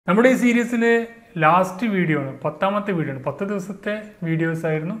നമ്മുടെ ഈ സീരീസിലെ ലാസ്റ്റ് വീഡിയോ ആണ്, 10ാമത്തെ വീഡിയോ ആണ്. 10 ദിവസത്തെ വീഡിയോസ്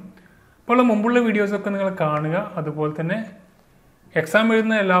ആയിരുന്നു. അപ്പോൾ മുമ്പുള്ള വീഡിയോസൊക്കെ നിങ്ങൾ കാണുക. അതുപോലെ തന്നെ എക്സാം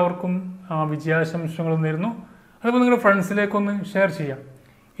എഴുതുന്ന എല്ലാവർക്കും വിജയാശംസകൾ നേരുന്നു. അതുപോലെ നിങ്ങളുടെ ഫ്രണ്ട്സിലേക്കൊന്ന് ഷെയർ ചെയ്യാം.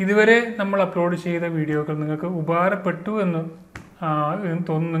 ഇതുവരെ നമ്മൾ അപ്ലോഡ് ചെയ്ത വീഡിയോകൾ നിങ്ങൾക്ക് ഉപകാരപ്പെട്ടു എന്ന്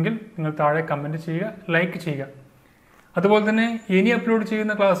തോന്നുന്നെങ്കിൽ നിങ്ങൾ താഴെ കമൻറ്റ് ചെയ്യുക, ലൈക്ക് ചെയ്യുക. അതുപോലെ തന്നെ ഇനി അപ്ലോഡ്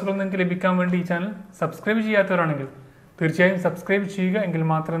ചെയ്യുന്ന ക്ലാസ്സുകൾ നിങ്ങൾക്ക് ലഭിക്കാൻ വേണ്ടി ഈ ചാനൽ സബ്സ്ക്രൈബ് ചെയ്യാത്തവരാണെങ്കിൽ തീർച്ചയായും സബ്സ്ക്രൈബ് ചെയ്യുക. എങ്കിൽ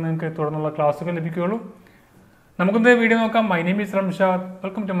മാത്രമേ നിങ്ങൾക്ക് തുടർന്നുള്ള ക്ലാസ്സുകൾ ലഭിക്കുകയുള്ളൂ. നമുക്കിന്ന് വീഡിയോ നോക്കാം. My name is Ramshad.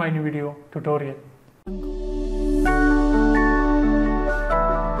 Welcome to my new video tutorial.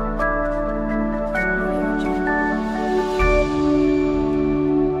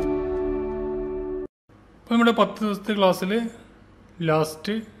 അപ്പോൾ നമ്മുടെ 10 ദിവസത്തെ ക്ലാസ്സിൽ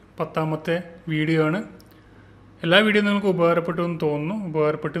ലാസ്റ്റ് 10ാമത്തെ വീഡിയോ ആണ്. എല്ലാ വീഡിയോ നിങ്ങൾക്ക് ഉപകാരപ്പെട്ടു എന്ന് തോന്നുന്നു.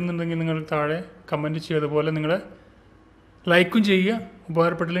 ഉപകാരപ്പെട്ടെന്നുണ്ടെങ്കിൽ നിങ്ങൾ താഴെ കമൻറ്റ് ചെയ്യുക. അതുപോലെ നിങ്ങൾ ലൈക്കും ചെയ്യുക.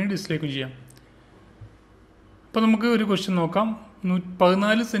 ഉപകാരപ്പെട്ടില്ലെങ്കിൽ ഡിസ്ലൈക്കും ചെയ്യാം. അപ്പോൾ നമുക്ക് ഒരു ക്വസ്റ്റ്യൻ നോക്കാം.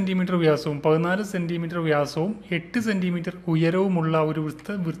 14 സെൻറ്റിമീറ്റർ വ്യാസവും 8 സെൻറ്റിമീറ്റർ ഉയരവുമുള്ള ഒരു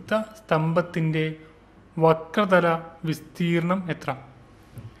വൃത്ത സ്തംഭത്തിൻ്റെ വക്രതല വിസ്തീർണം എത്ര?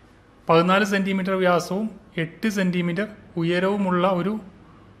 14 സെൻറ്റിമീറ്റർ വ്യാസവും 8 സെൻറ്റിമീറ്റർ ഉയരവുമുള്ള ഒരു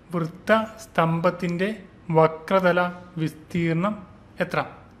വൃത്ത സ്തംഭത്തിൻ്റെ വക്രതല വിസ്തീർണം എത്ര?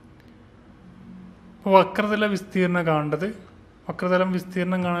 അപ്പോൾ വക്രതല വിസ്തീർണം കാണേണ്ടത്, വക്രതലം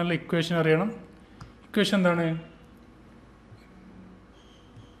വിസ്തീർണം കാണാനുള്ള ഇക്വേഷൻ അറിയണം. ഇക്വേഷൻ എന്താണ്?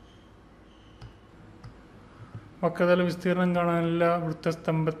 വക്രതല വിസ്തീർണം കാണാനുള്ള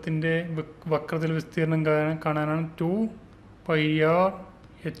വൃത്തസ്തംഭത്തിൻ്റെ വക്രതല വിസ്തീർണം കാണാനാണ്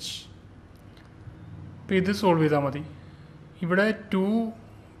 2πr/h. അപ്പോൾ ഇത് സോൾവ് ചെയ്താൽ മതി. ഇവിടെ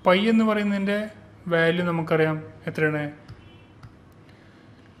 2π എന്ന് പറയുന്നതിൻ്റെ വാല്യൂ നമുക്കറിയാം എത്രയാണ്?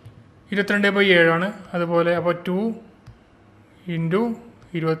 22/7 ആണ്. അതുപോലെ അപ്പോൾ 2 ×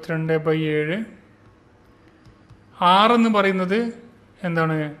 22/7. r എന്ന് പറയുന്നത്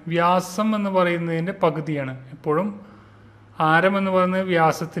എന്താണ്? വ്യാസം എന്ന് പറയുന്നതിൻ്റെ പകുതിയാണ്. എപ്പോഴും ആരം എന്ന് പറയുന്നത്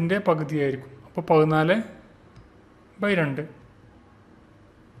വ്യാസത്തിൻ്റെ പകുതിയായിരിക്കും. അപ്പോൾ 14/2.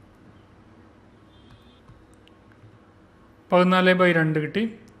 14/2 കിട്ടി.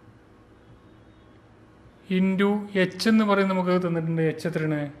 ഇൻറ്റു h എന്ന് പറയുന്നത് നമുക്ക് തന്നിട്ടുണ്ട്. h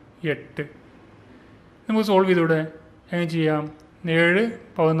എത്രയാണ്? 8. നമുക്ക് സോൾവ് ചെയ്തൂടെ? എങ്ങനെ ചെയ്യാം? 7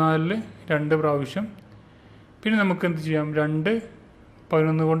 14 2 പ്രാവശ്യം. പിന്നെ നമുക്ക് എന്ത് ചെയ്യാം? 2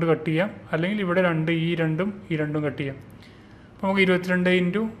 11 കൊണ്ട് കട്ട് ചെയ്യാം. അല്ലെങ്കിൽ ഇവിടെ 2 ഈ രണ്ടും കട്ട് ചെയ്യാം. അപ്പോൾ നമുക്ക്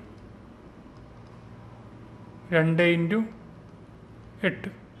 22 × 2 × 8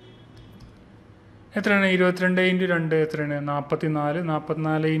 എത്രയാണ്? 22 × 2 എത്രയാണ്? 44.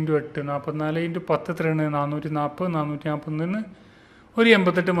 44 × 8 44 × 10 എത്രയാണ്? 440. 440 ഒരു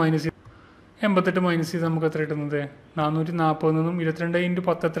 88 മൈനസ് ചെയ്ത് നമുക്ക് എത്ര കിട്ടുന്നത്? 440 നിന്നും 22 ×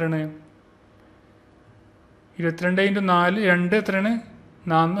 10 എത്രയാണ്? 22 × 4 2 എത്രയാണ്?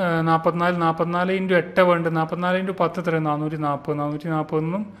 44. 44 × 8 വേണ്ട. 44 × 10 എത്രയാണ്? 440. 440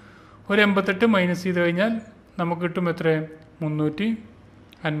 നിന്നും ഒരു 88 മൈനസ് ചെയ്ത് കഴിഞ്ഞാൽ നമുക്ക് കിട്ടും എത്ര?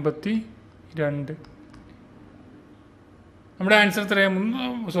 352. നമ്മുടെ ആൻസർ എത്രയാണ്?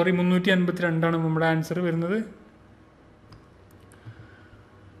 352 നമ്മുടെ ആൻസർ വരുന്നത്.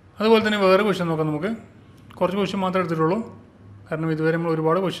 അതുപോലെ തന്നെ വേറെ ക്വസ്റ്റ്യൻ നോക്കാം. നമുക്ക് കുറച്ച് ക്വസ്റ്റ്യൻ മാത്രമേ എടുത്തിട്ടുള്ളൂ, കാരണം ഇതുവരെ നമ്മൾ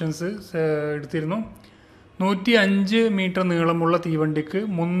ഒരുപാട് ക്വസ്റ്റ്യൻസ് എടുത്തിരുന്നു. 105 മീറ്റർ നീളമുള്ള തീവണ്ടിക്ക്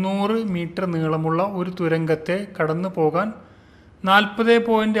 300 മീറ്റർ നീളമുള്ള ഒരു തുരങ്കത്തെ കടന്നു പോകാൻ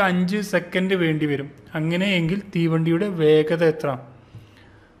 40.5 സെക്കൻഡ് വേണ്ടി വരും. അങ്ങനെയെങ്കിൽ തീവണ്ടിയുടെ വേഗത എത്ര?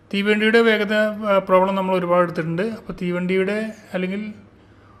 തീവണ്ടിയുടെ വേഗത പ്രോബ്ലം നമ്മൾ ഒരുപാട് എടുത്തിട്ടുണ്ട്. അപ്പോൾ തീവണ്ടിയുടെ അല്ലെങ്കിൽ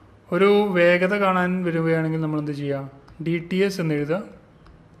ഒരു വേഗത കാണാൻ വരികയാണെങ്കിൽ നമ്മൾ എന്ത് ചെയ്യുക? DTS എന്ന് എഴുതുക.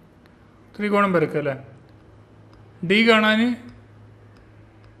 ത്രികോണം വരയ്ക്കുക അല്ലേ? ഡി കാണാൻ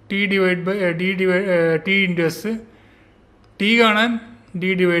T × S, T കാണാൻ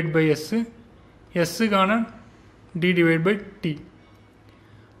D/S, S കാണാൻ D/T.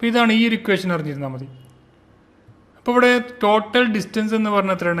 അപ്പോൾ ഇതാണ് ഈ ഒരു ഇക്വേഷൻ അറിഞ്ഞിരുന്നാൽ മതി. അപ്പോൾ ഇവിടെ ടോട്ടൽ ഡിസ്റ്റൻസ് എന്ന്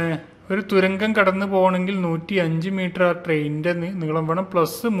പറഞ്ഞാൽ എത്രയാണ്? ഒരു തുരങ്കം കടന്നു പോകണമെങ്കിൽ 105 മീറ്റർ ആ ട്രെയിനിൻ്റെ നീളം വേണം,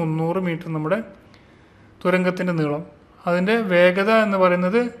 പ്ലസ് 300 മീറ്റർ നമ്മുടെ തുരങ്കത്തിൻ്റെ നീളം. അതിൻ്റെ വേഗത എന്ന്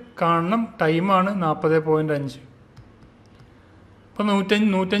പറയുന്നത് കാണണം, ടൈമാണ് 40.5. അപ്പോൾ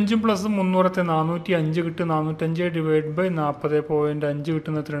 105 പ്ലസ് 300 405 കിട്ടും. 405/40.5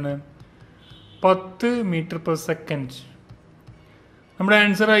 കിട്ടുന്ന എത്രയാണ്? 10 മീറ്റർ/സെക്കൻഡ്. നമ്മുടെ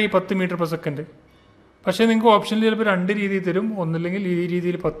ആൻസറായി 10 മീറ്റർ/സെക്കൻഡ്. പക്ഷേ നിങ്ങൾക്ക് ഓപ്ഷനിൽ ചിലപ്പോൾ 2 രീതിയിൽ തരും. ഒന്നില്ലെങ്കിൽ ഈ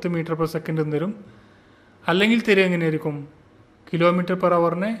രീതിയിൽ 10 മീറ്റർ/സെക്കൻഡ് തരും, അല്ലെങ്കിൽ തരും എങ്ങനെയായിരിക്കും? km/h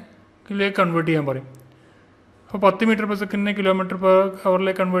കൺവേർട്ട് ചെയ്യാൻ പറയും. അപ്പോൾ 10 മീറ്റർ/സെക്കൻഡിനെ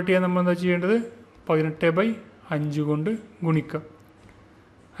km/h കൺവേർട്ട് ചെയ്യാൻ നമ്മൾ എന്താ ചെയ്യേണ്ടത്? 18/5 കൊണ്ട് ഗുണിക്കുക.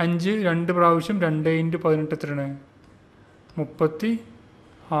 5 2 പ്രാവശ്യം 2 × 18 എത്രയാണ്? 36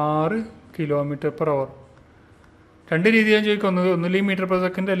 km/h. രണ്ട് രീതി ഞാൻ ചോദിക്കുക, ഒന്നില്ലെങ്കിൽ m/s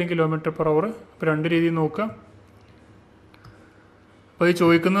അല്ലെങ്കിൽ km/h. അപ്പോൾ രണ്ട് രീതി നോക്കുക. അപ്പോൾ ഈ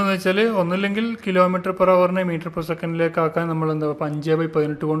ചോദിക്കുന്നതെന്ന് വെച്ചാൽ ഒന്നില്ലെങ്കിൽ km/h m/s ആക്കാൻ നമ്മൾ എന്താ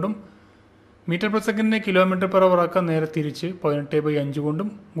 5/18 കൊണ്ടും m/s km/h ആക്കാൻ നേരെ തിരിച്ച് 18/5 കൊണ്ടും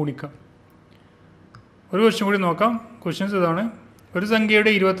ഗുണിക്കാം. ഒരു ക്വസ്റ്റ്യൻ കൂടി നോക്കാം. ക്വസ്റ്റ്യൻസ് ഇതാണ്. ഒരു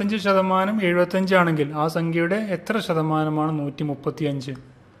സംഖ്യയുടെ 25% 75 ആണെങ്കിൽ ആ സംഖ്യയുടെ എത്ര ശതമാനമാണ് 135?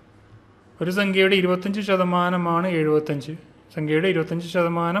 ഒരു സംഖ്യയുടെ 25% 75. സംഖ്യയുടെ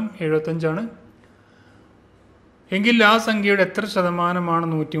 25% 75 ആണ് എങ്കിൽ ആ സംഖ്യയുടെ എത്ര ശതമാനമാണ്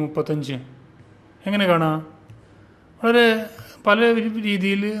 135? എങ്ങനെ കാണാം? വളരെ പല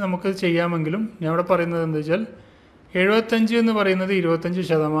രീതിയിൽ നമുക്ക് ചെയ്യാമെങ്കിലും ഞാൻ ഇവിടെ പറയുന്നത് എന്താ വെച്ചാൽ 75 എന്ന് പറയുന്നത്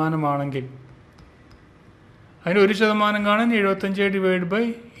 25% ആണെങ്കിൽ അതിന് 1% കാണാൻ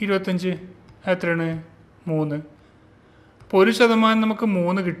 75/25 എത്രയാണ്? 3. അപ്പോൾ 1% നമുക്ക്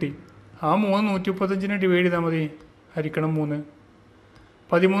 3 കിട്ടി. ആ 3 135 ഡിവൈഡ് ചെയ്താൽ മതി, ഹരിക്കണം 3.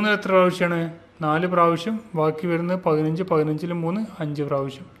 13 എത്ര പ്രാവശ്യമാണ്? 4 പ്രാവശ്യം. ബാക്കി വരുന്നത് 15. 15 3 5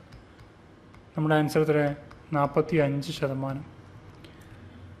 പ്രാവശ്യം. നമ്മുടെ ആൻസർ എത്ര? 45%.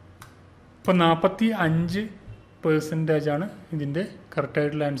 ഇപ്പോൾ 45% ഇതിൻ്റെ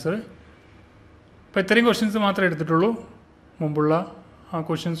കറക്റ്റായിട്ടുള്ള ആൻസർ. അപ്പോൾ ഇത്രയും ക്വസ്റ്റ്യൻസ് മാത്രമേ എടുത്തിട്ടുള്ളൂ. മുമ്പുള്ള ആ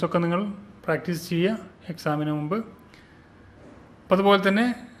ക്വസ്റ്റ്യൻസൊക്കെ നിങ്ങൾ പ്രാക്ടീസ് ചെയ്യുക എക്സാമിന് മുമ്പ്. അപ്പോൾ അതുപോലെ തന്നെ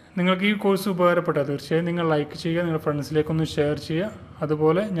നിങ്ങൾക്ക് ഈ കോഴ്സ് ഉപകാരപ്പെട്ടാൽ തീർച്ചയായും നിങ്ങൾ ലൈക്ക് ചെയ്യുക, നിങ്ങളുടെ ഫ്രണ്ട്സിലേക്കൊന്ന് ഷെയർ ചെയ്യുക.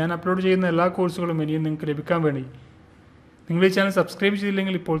 അതുപോലെ ഞാൻ അപ്ലോഡ് ചെയ്യുന്ന എല്ലാ കോഴ്സുകളും ഇനിയും നിങ്ങൾക്ക് ലഭിക്കാൻ വേണ്ടി നിങ്ങൾ ഈ ചാനൽ സബ്സ്ക്രൈബ്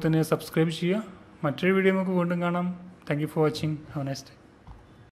ചെയ്തില്ലെങ്കിൽ ഇപ്പോൾ തന്നെ സബ്സ്ക്രൈബ് ചെയ്യുക. മറ്റൊരു വീഡിയോ നമുക്ക് വീണ്ടും കാണാം. Thank you for watching. Have A nice day.